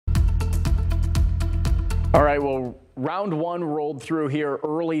All right, well, round one rolled through here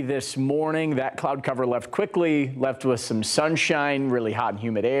early this morning. That cloud cover left quickly, left with some sunshine, really hot and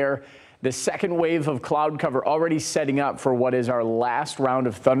humid air. The second wave of cloud cover already setting up for what is our last round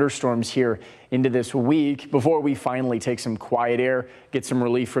of thunderstorms here into this week before we finally take some quiet air, get some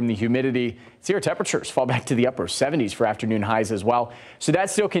relief from the humidity. See our temperatures fall back to the upper 70s for afternoon highs as well. So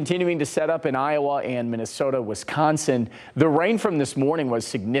that's still continuing to set up in Iowa and Minnesota, Wisconsin. The rain from this morning was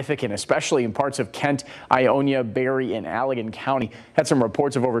significant, especially in parts of Kent, Ionia, Barry, and Allegan County. Had some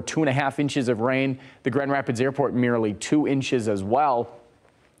reports of over 2.5 inches of rain. The Grand Rapids Airport merely 2 inches as well.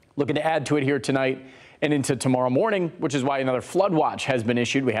 Looking to add to it here tonight and into tomorrow morning, which is why another flood watch has been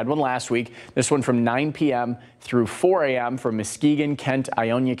issued. We had one last week. This one from 9 p.m. through 4 a.m. for Muskegon, Kent,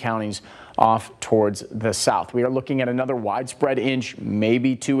 Ionia counties off towards the south. We are looking at another widespread inch,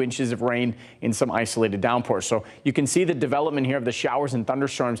 maybe 2 inches of rain in some isolated downpours. So you can see the development here of the showers and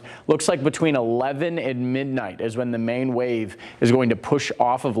thunderstorms. Looks like between 11 and midnight is when the main wave is going to push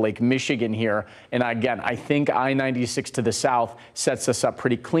off of Lake Michigan here. And again, I think I-96 to the south sets us up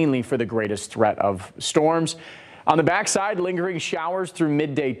pretty cleanly for the greatest threat of storms. On the backside, lingering showers through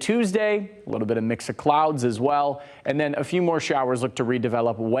midday Tuesday, a little bit of mix of clouds as well, and then a few more showers look to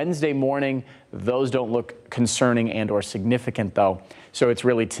redevelop Wednesday morning. Those don't look concerning and or significant though. So it's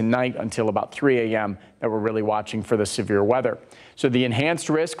really tonight until about 3 a.m. that we're really watching for the severe weather. So the enhanced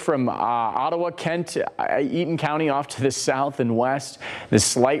risk from Ottawa, Kent, Eaton County off to the south and west. The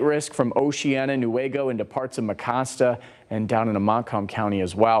slight risk from Oceana, Newaygo into parts of Mecosta and down into Montcalm County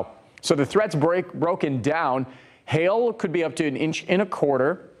as well. So the threat's broken down. Hail could be up to 1.25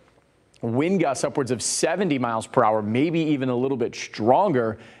 inches. Wind gusts upwards of 70 miles per hour, maybe even a little bit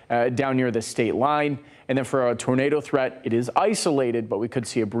stronger down near the state line. And then for a tornado threat, it is isolated, but we could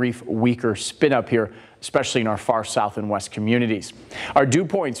see a brief weaker spin up here, especially in our far south and west communities. Our dew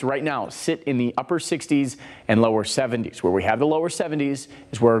points right now sit in the upper 60s and lower 70s. Where we have the lower 70s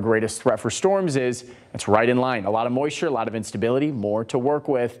is where our greatest threat for storms is. It's right in line. A lot of moisture, a lot of instability, more to work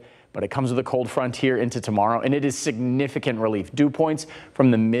with. But it comes with a cold front here into tomorrow, and it is significant relief. Dew points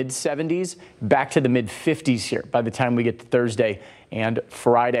from the mid 70s back to the mid 50s here by the time we get to Thursday and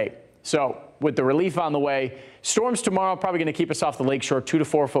Friday. So with the relief on the way, storms tomorrow probably going to keep us off the lakeshore, 2 to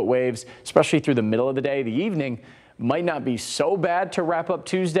 4 foot waves, especially through the middle of the day. The evening might not be so bad to wrap up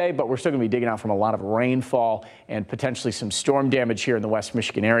Tuesday, but we're still going to be digging out from a lot of rainfall and potentially some storm damage here in the West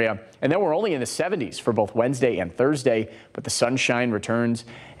Michigan area. And then we're only in the 70s for both Wednesday and Thursday, but the sunshine returns.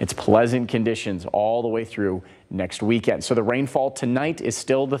 It's pleasant conditions all the way through next weekend. So the rainfall tonight is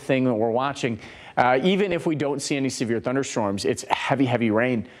still the thing that we're watching. Even if we don't see any severe thunderstorms, it's heavy, heavy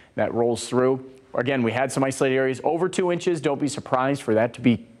rain that rolls through. Again, we had some isolated areas over 2 inches. Don't be surprised for that to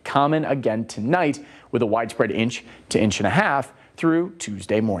be common again tonight with a widespread 1 to 1.5 inches through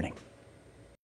Tuesday morning.